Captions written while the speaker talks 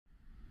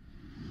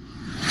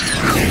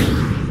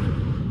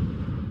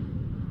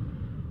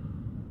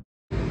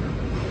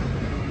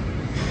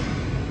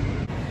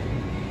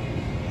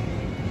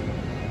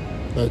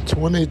The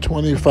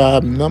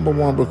 2025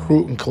 #1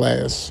 recruiting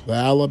class, the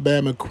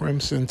Alabama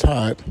Crimson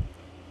Tide,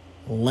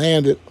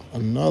 landed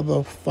another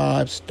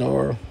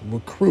 5-star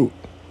recruit.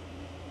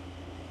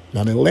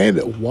 Now they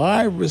landed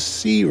wide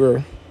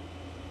receiver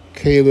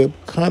Caleb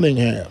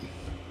Cunningham.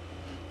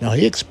 Now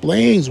he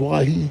explains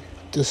why he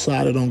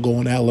decided on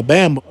going to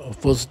Alabama.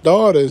 For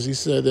starters, he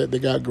said that they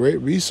got great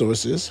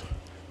resources.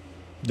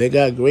 They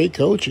got great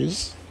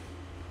coaches.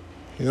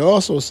 He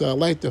also said, I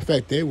like the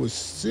fact they were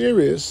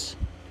serious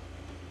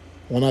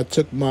when I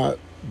took my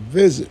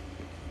visit.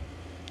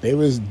 They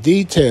was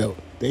detailed.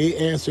 They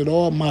answered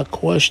all my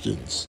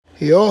questions.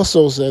 He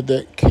also said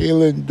that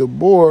Keelon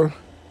Russell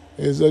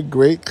is a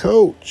great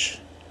coach.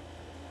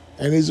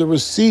 And he's a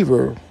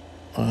receiver.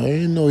 I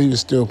didn't know he was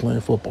still playing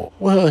football.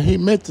 Well, he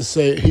meant to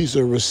say he's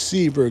a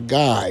receiver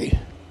guy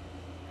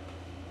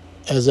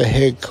as a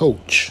head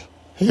coach.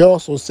 He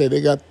also said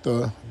they got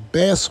the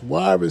best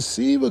wide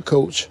receiver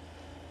coach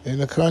in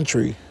the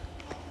country.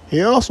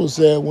 He also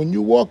said when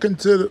you walk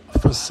into the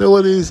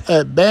facilities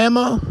at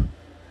Bama,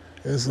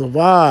 it's a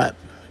vibe.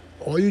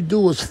 All you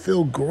do is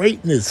feel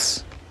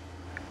greatness.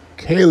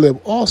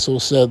 Caleb also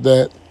said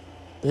that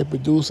they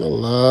produce a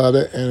lot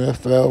of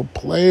NFL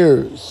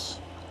players.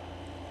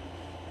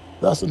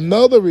 That's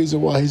another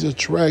reason why he's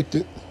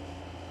attracted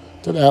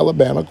to the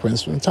Alabama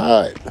Crimson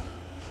Tide.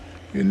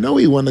 You know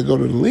he wanted to go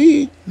to the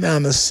league. Now,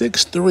 the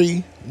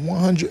 6'3",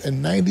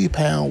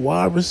 190-pound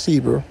wide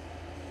receiver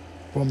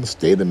from the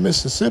state of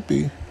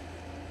Mississippi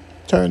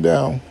turned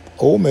down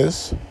Ole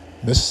Miss,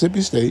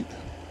 Mississippi State,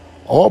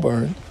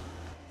 Auburn,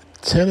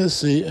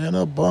 Tennessee, and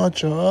a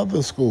bunch of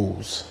other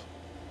schools.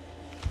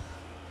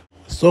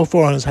 So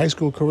far in his high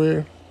school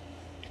career,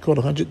 he caught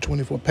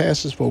 124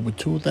 passes for over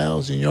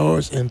 2,000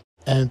 yards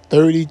and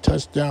 30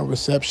 touchdown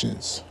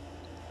receptions.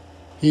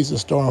 He's a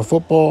star in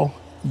football,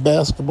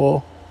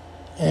 basketball,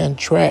 and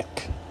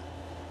track.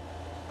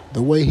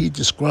 The way he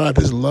described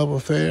his love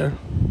affair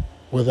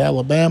with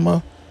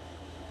Alabama,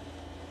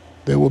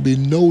 there will be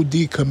no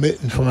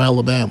decommitting from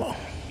Alabama.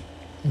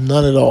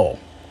 None at all.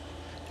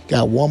 He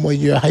got one more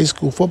year of high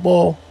school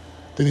football,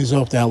 then he's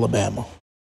off to Alabama.